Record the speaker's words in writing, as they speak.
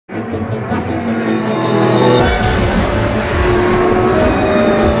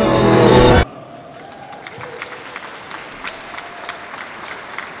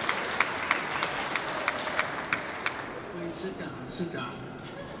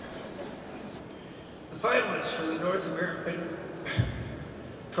finalists for the North American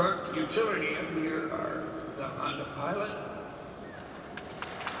Truck Utility of the Year are the Honda Pilot,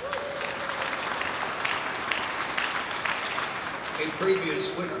 a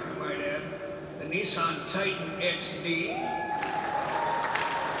previous winner, I might add, the Nissan Titan XD,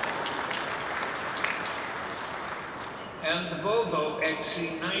 and the Volvo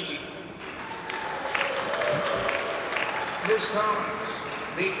XC90. Ms. Collins,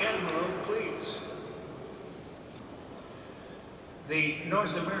 the envelope, please. The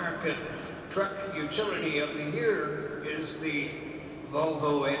North American Truck Utility of the Year is the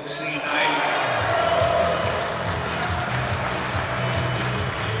Volvo XC90.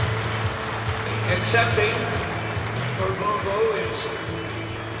 Accepting for Volvo is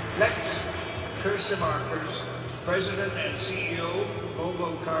Lex Kersemakers, President and CEO,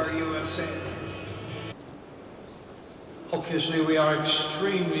 Volvo Car USA. Obviously, we are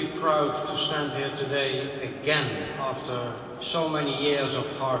extremely proud to stand here today again after so many years of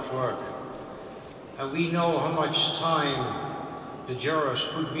hard work. And we know how much time the jurors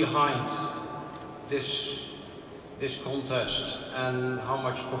put behind this contest and how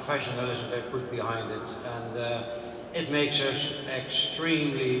much professionalism they put behind it. And it makes us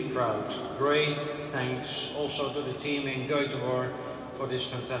extremely proud. Great thanks also to the team in Göteborg for this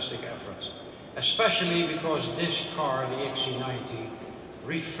fantastic effort. Especially because this car, the XC90,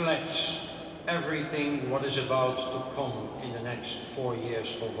 reflects everything what is about to come in the next 4 years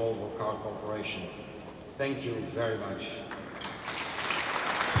for Volvo Car Corporation. Thank you very much.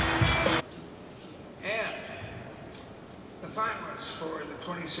 And the finalists for the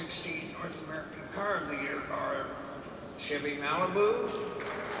 2016 North American Car of the Year are Chevy Malibu,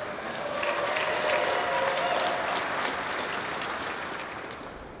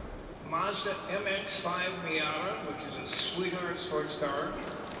 Mazda MX-5 Miata, which is a sweetheart sports car,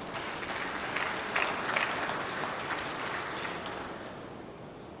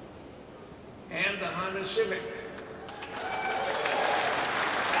 and the Honda Civic.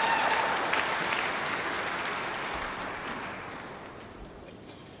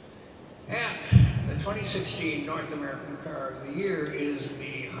 And the 2016 North American Car of the Year is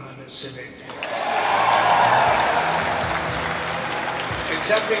the Honda Civic.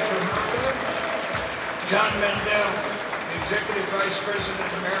 Accepting from Honda, John Mendel, Executive Vice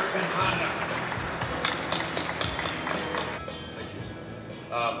President, American Honda.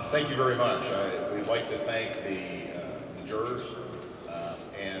 Thank you very much. We'd like to thank the jurors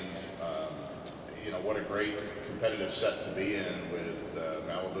and you know, what a great competitive set to be in with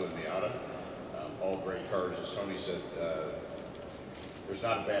Malibu and Miata. All great cars, as Tony said. There's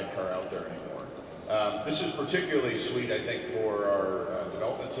not a bad car out there anymore. This is particularly sweet, I think, for our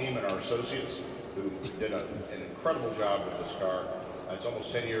development team and our associates who did an incredible job with this car. It's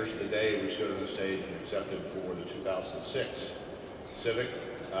almost 10 years to the day we stood on the stage and accepted for the 2006 Civic.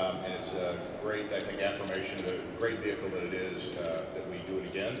 And it's a great, I think, affirmation of the great vehicle that it is, that we do it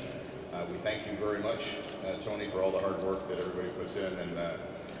again. We thank you very much, Tony, for all the hard work that everybody puts in, and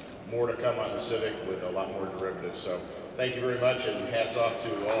more to come on the Civic with a lot more derivatives. So thank you very much, and hats off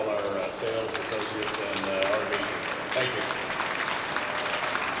to all our sales associates and R&D. Thank you.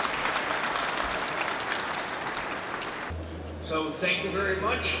 So thank you very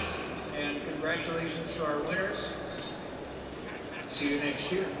much, and congratulations to our winners. See you next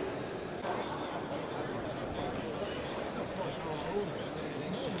year.